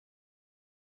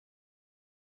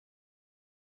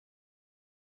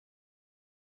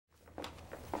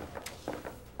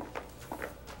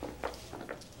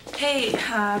Hey,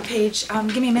 Paige,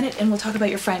 give me a minute and we'll talk about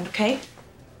your friend, okay?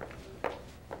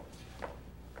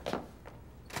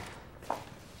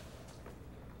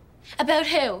 About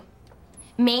who?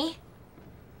 Me?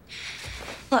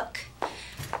 Look,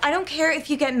 I don't care if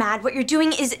you get mad. What you're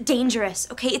doing is dangerous,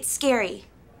 okay? It's scary.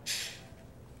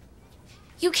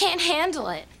 You can't handle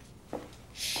it.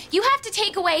 You have to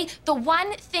take away the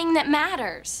one thing that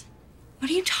matters.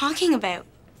 What are you talking about?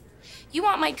 You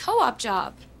want my co-op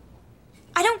job.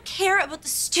 I don't care about the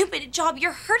stupid job.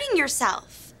 You're hurting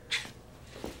yourself.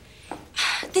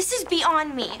 This is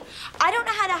beyond me. I don't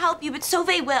know how to help you, but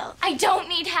Sauvé will. I don't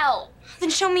need help. Then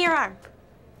show me your arm.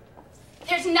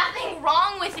 There's nothing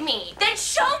wrong with me. Then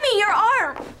show me your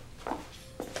arm!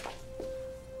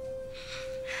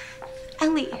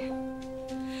 Ellie.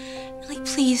 Ellie,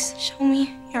 please, show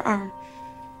me your arm.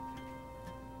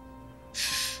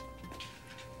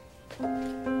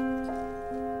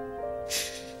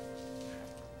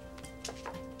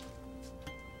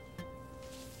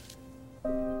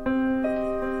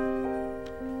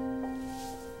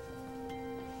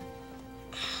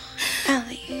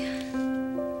 Ellie.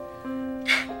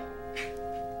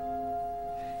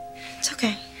 It's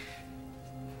okay.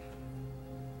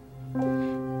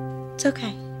 It's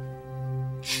okay.